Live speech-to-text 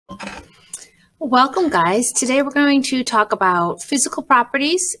Welcome, guys. Today we're going to talk about physical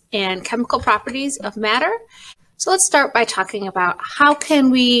properties and chemical properties of matter. So let's start by talking about how can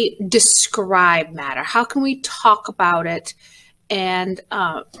we describe matter? How can we talk about it and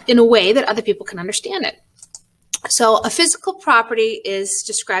in a way that other people can understand it? So a physical property is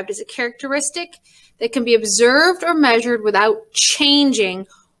described as a characteristic that can be observed or measured without changing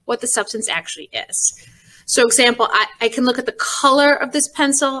what the substance actually is. So example, I can look at the color of this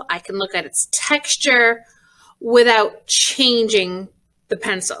pencil, I can look at its texture without changing the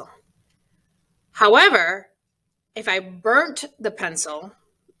pencil. However, if I burnt the pencil,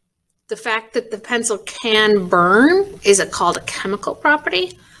 the fact that the pencil can burn is called a chemical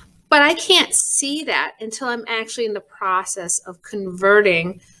property, but I can't see that until I'm actually in the process of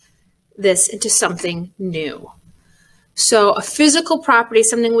converting this into something new. So a physical property is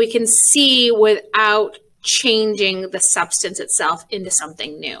something we can see without changing the substance itself into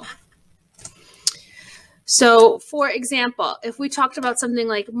something new. So for example, if we talked about something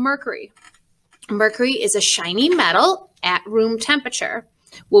like mercury, mercury is a shiny metal at room temperature,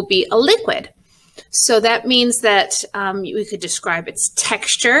 will be a liquid. So that means that we could describe its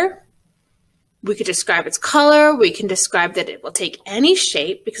texture, we could describe its color, we can describe that it will take any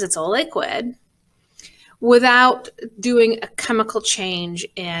shape because it's a liquid, without doing a chemical change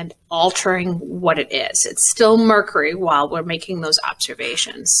and altering what it is. It's still mercury while we're making those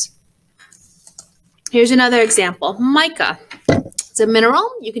observations. Here's another example, mica. It's a mineral.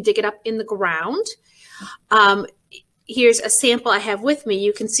 You can dig it up in the ground. Here's a sample I have with me.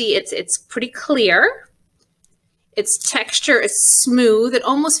 You can see it's pretty clear. Its texture is smooth. It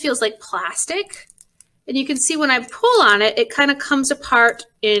almost feels like plastic. And you can see when I pull on it, it kind of comes apart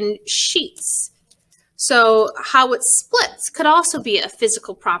in sheets. So how it splits could also be a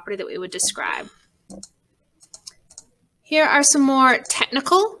physical property that we would describe. Here are some more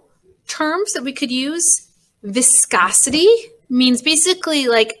technical terms that we could use. Viscosity means basically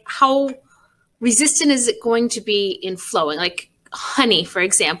like how resistant is it going to be in flowing. Like honey, for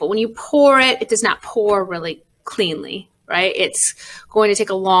example, when you pour it, it does not pour really cleanly, right? It's going to take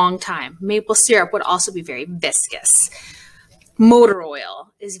a long time. Maple syrup would also be very viscous. Motor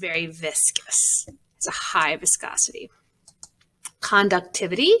oil is very viscous. It's a high viscosity.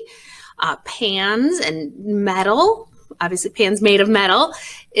 Conductivity, pans and metal, obviously pans made of metal,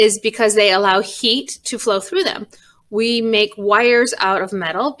 is because they allow heat to flow through them. We make wires out of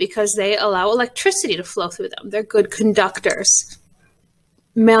metal because they allow electricity to flow through them. They're good conductors.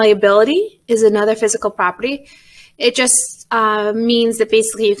 Malleability is another physical property. It just means that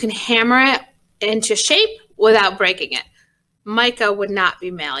basically you can hammer it into shape without breaking it. Mica would not be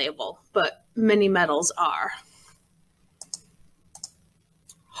malleable, but many metals are.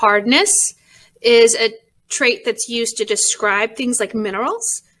 Hardness is a trait that's used to describe things like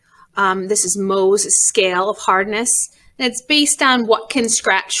minerals. This is Mohs scale of hardness, and it's based on what can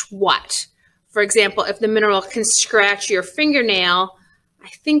scratch what. For example, if the mineral can scratch your fingernail, I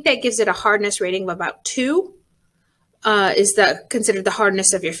think that gives it a hardness rating of about 2, is considered the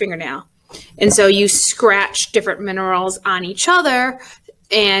hardness of your fingernail. And so you scratch different minerals on each other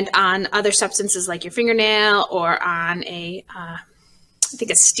and on other substances like your fingernail or on I think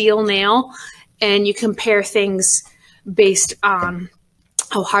a steel nail, and you compare things based on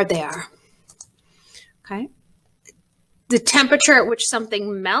how hard they are. Okay. The temperature at which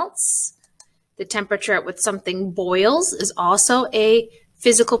something melts, the temperature at which something boils is also a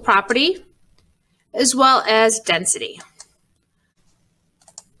physical property, as well as density.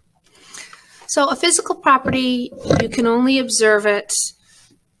 So a physical property, you can only observe it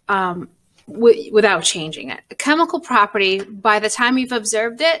without changing it. A chemical property, by the time you've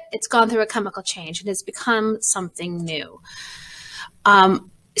observed it, it's gone through a chemical change and it's become something new.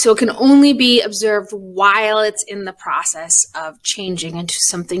 So it can only be observed while it's in the process of changing into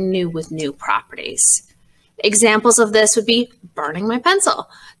something new with new properties. Examples of this would be burning my pencil.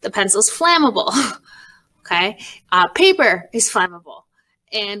 The pencil's flammable. Okay, paper is flammable.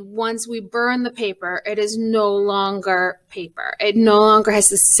 And once we burn the paper, it is no longer paper. It no longer has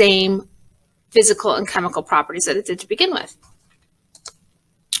the same physical and chemical properties that it did to begin with.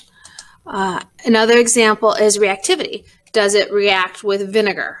 Another example is reactivity. Does it react with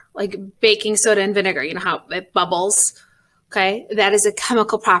vinegar, like baking soda and vinegar? You know how it bubbles? Okay, that is a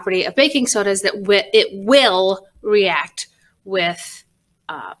chemical property of baking soda, is that it will react with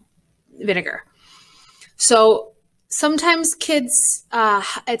vinegar. So sometimes kids,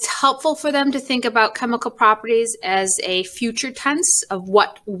 it's helpful for them to think about chemical properties as a future tense of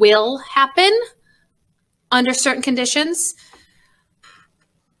what will happen under certain conditions.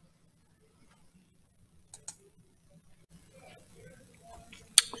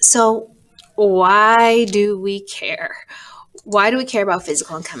 So why do we care? Why do we care about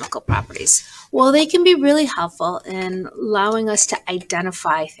physical and chemical properties? Well, they can be really helpful in allowing us to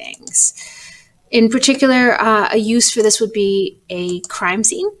identify things. In particular, a use for this would be a crime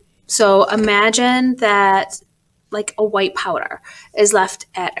scene. So imagine that like a white powder is left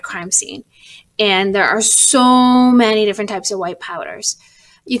at a crime scene, and there are so many different types of white powders.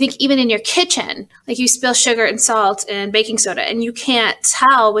 You think even in your kitchen, like you spill sugar and salt and baking soda and you can't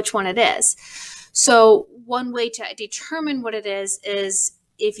tell which one it is. So one way to determine what it is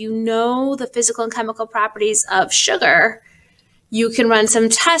if you know the physical and chemical properties of sugar, you can run some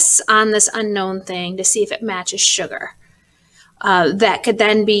tests on this unknown thing to see if it matches sugar. That could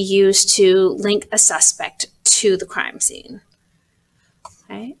then be used to link a suspect to the crime scene.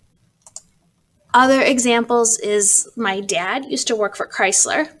 Okay. Other examples is my dad used to work for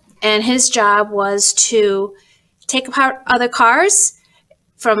Chrysler, and his job was to take apart other cars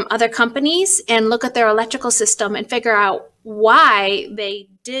from other companies and look at their electrical system and figure out why they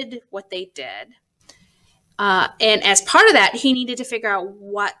did what they did. And as part of that, he needed to figure out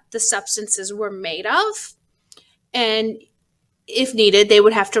what the substances were made of. And if needed, they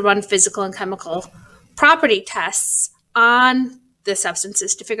would have to run physical and chemical property tests on the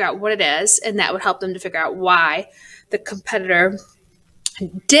substances to figure out what it is. And that would help them to figure out why the competitor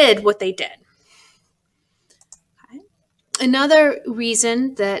did what they did. Okay. Another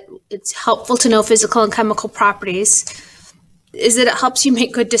reason that it's helpful to know physical and chemical properties is that it helps you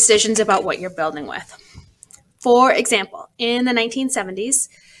make good decisions about what you're building with. For example, in the 1970s,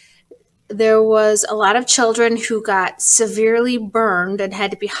 there was a lot of children who got severely burned and had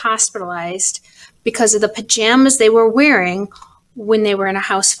to be hospitalized because of the pajamas they were wearing when they were in a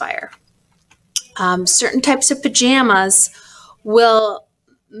house fire. Certain types of pajamas will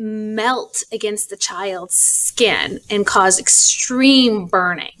melt against the child's skin and cause extreme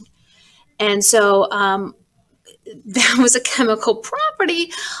burning. And so that was a chemical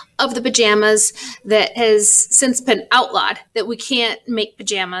property of the pajamas that has since been outlawed, that we can't make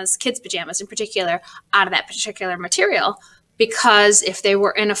pajamas, kids' pajamas in particular, out of that particular material, because if they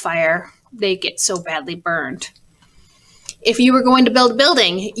were in a fire, they get so badly burned. If you were going to build a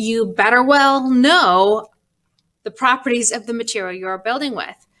building, you better well know the properties of the material you're building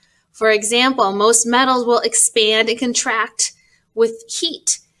with. For example, most metals will expand and contract with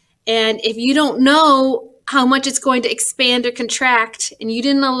heat. And if you don't know how much it's going to expand or contract, and you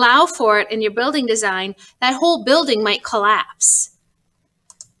didn't allow for it in your building design, that whole building might collapse.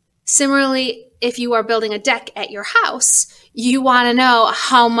 Similarly, if you are building a deck at your house, you want to know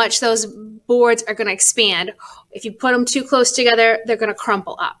how much those boards are going to expand. If you put them too close together, they're going to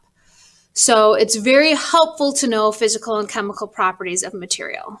crumple up. So it's very helpful to know physical and chemical properties of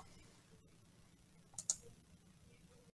material.